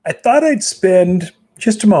I thought I'd spend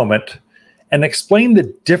just a moment and explain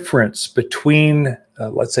the difference between,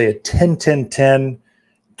 let's say, a 10-10-10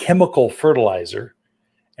 chemical fertilizer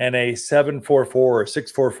and a 7-4-4 or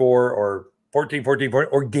 6-4-4 or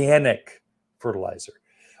 14-14-14 organic fertilizer.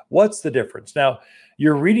 What's the difference? Now,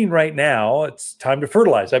 you're reading right now, it's time to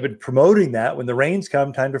fertilize. I've been promoting that when the rains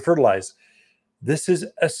come, time to fertilize. This is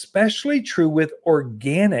especially true with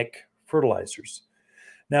organic fertilizers.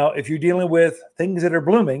 Now, if you're dealing with things that are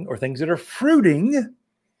blooming or things that are fruiting,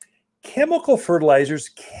 chemical fertilizers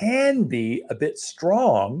can be a bit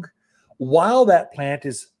strong while that plant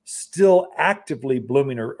is still actively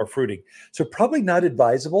blooming or fruiting. So probably not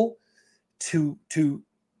advisable to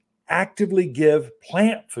actively give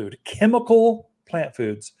plant food, chemical plant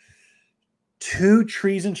foods, to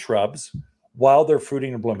trees and shrubs while they're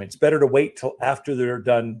fruiting and blooming. It's better to wait till after they're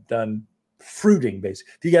done fruiting,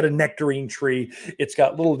 basically. If you got a nectarine tree, it's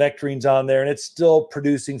got little nectarines on there and it's still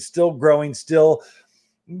producing, still growing, still.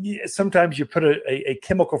 Sometimes you put a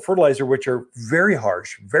chemical fertilizer, which are very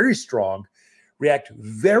harsh, very strong, react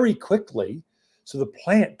very quickly. So the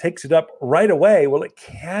plant takes it up right away. Well, it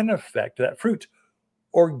can affect that fruit.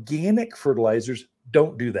 Organic fertilizers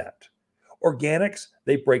don't do that. Organics,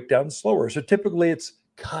 they break down slower. So typically it's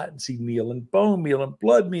cottonseed meal and bone meal and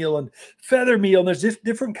blood meal and feather meal. And there's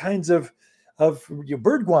different kinds of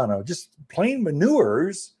bird guano, just plain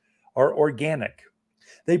manures are organic.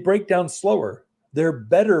 They break down slower. They're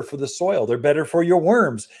better for the soil. They're better for your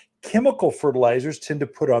worms. Chemical fertilizers tend to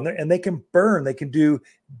put on there and they can burn. They can do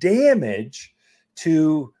damage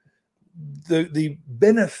to the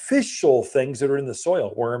beneficial things that are in the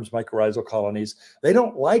soil, worms, mycorrhizal colonies. They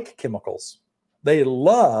don't like chemicals. They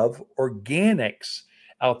love organics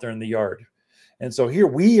out there in the yard. And so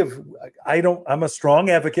here I'm a strong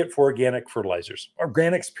advocate for organic fertilizers,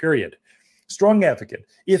 organics, period. Strong advocate.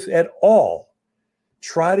 If at all,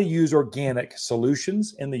 try to use organic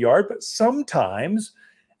solutions in the yard, but sometimes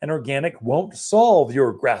an organic won't solve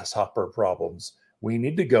your grasshopper problems. We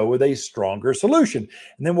need to go with a stronger solution.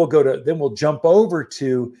 And then we'll jump over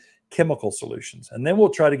to chemical solutions. And then we'll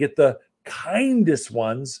try to get the kindest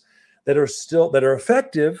ones that are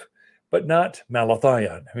effective, but not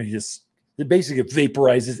malathion. I mean, it basically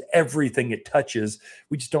vaporizes everything it touches.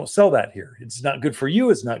 We just don't sell that here. It's not good for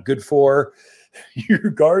you. It's not good for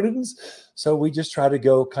your gardens. So we just try to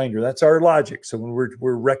go kinder. That's our logic. So when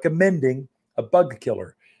we're recommending a bug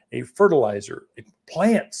killer, a fertilizer,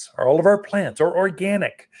 all of our plants are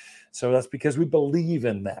organic. So that's because we believe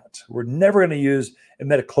in that. We're never going to use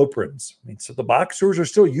imidacloprins. I mean, so the box stores are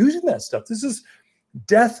still using that stuff. This is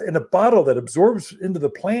death in a bottle that absorbs into the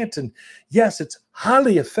plant. And yes, it's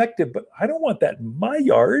highly effective, but I don't want that in my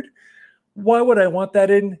yard. Why would I want that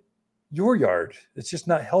in your yard? It's just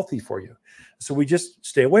not healthy for you. So we just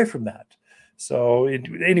stay away from that. So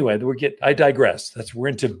anyway, I digress. We're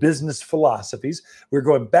into business philosophies. We're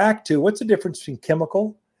going back to what's the difference between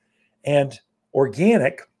chemical and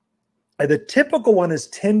organic. The typical one is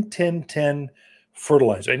 10-10-10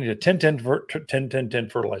 fertilizer. I need a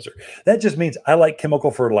 10-10-10 fertilizer. That just means I like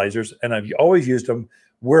chemical fertilizers and I've always used them.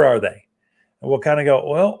 Where are they? And we'll kind of go,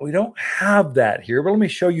 well, we don't have that here, but let me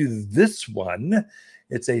show you this one.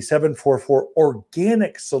 It's a 7-4-4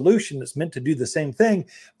 organic solution that's meant to do the same thing,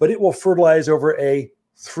 but it will fertilize over a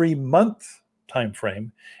 3-month time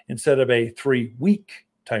frame instead of a 3-week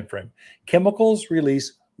time frame. Chemicals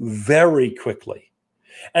release very quickly.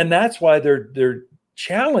 And that's why they're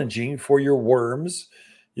challenging for your worms,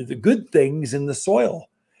 the good things in the soil.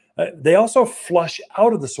 They also flush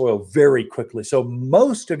out of the soil very quickly. So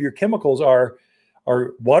most of your chemicals are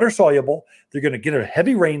water soluble. They're going to get a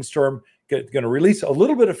heavy rainstorm, going to release a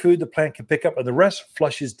little bit of food the plant can pick up, and the rest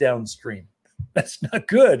flushes downstream. That's not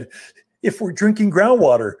good. If we're drinking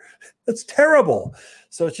groundwater, that's terrible.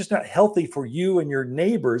 So it's just not healthy for you and your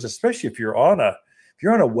neighbors, especially if you're on a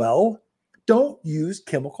well. Don't use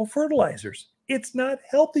chemical fertilizers. It's not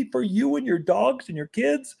healthy for you and your dogs and your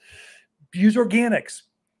kids. Use organics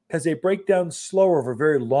because they break down slower over a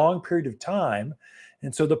very long period of time.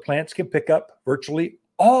 And so the plants can pick up virtually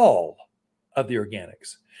all of the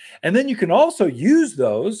organics. And then you can also use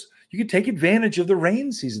those. You can take advantage of the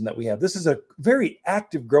rain season that we have. This is a very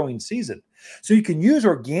active growing season. So you can use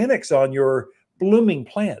organics on your blooming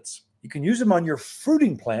plants. You can use them on your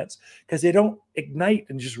fruiting plants because they don't ignite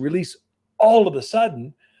and just release all of a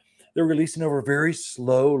sudden. They're releasing over a very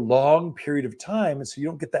slow, long period of time. And so you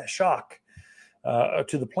don't get that shock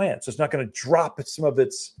to the plant. So it's not going to drop some of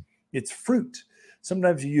its fruit.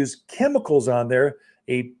 Sometimes you use chemicals on there,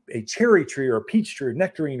 a cherry tree or a peach tree or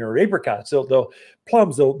nectarine or apricots.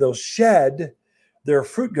 They'll shed their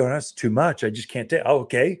fruit going, that's too much. I just can't take. Oh,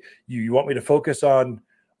 okay. You want me to focus on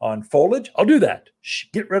on foliage, I'll do that.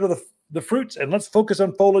 Get rid of the fruits and let's focus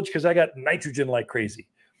on foliage because I got nitrogen like crazy.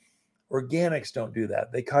 Organics don't do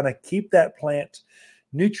that. They kind of keep that plant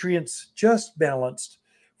nutrients just balanced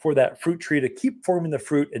for that fruit tree to keep forming the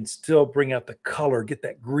fruit and still bring out the color, get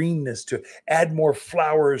that greenness to add more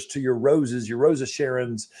flowers to your roses, your Rosa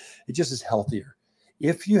Sharons. It just is healthier.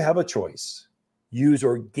 If you have a choice, use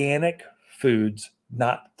organic foods,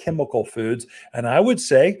 not chemical foods. And I would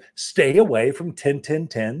say stay away from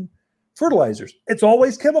 10-10-10 fertilizers. It's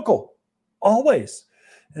always chemical, always.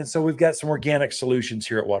 And so we've got some organic solutions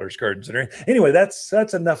here at Waters Garden Center. Anyway, that's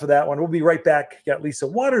enough of that one. We'll be right back. Got Lisa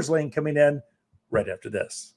Waters Lane coming in right after this.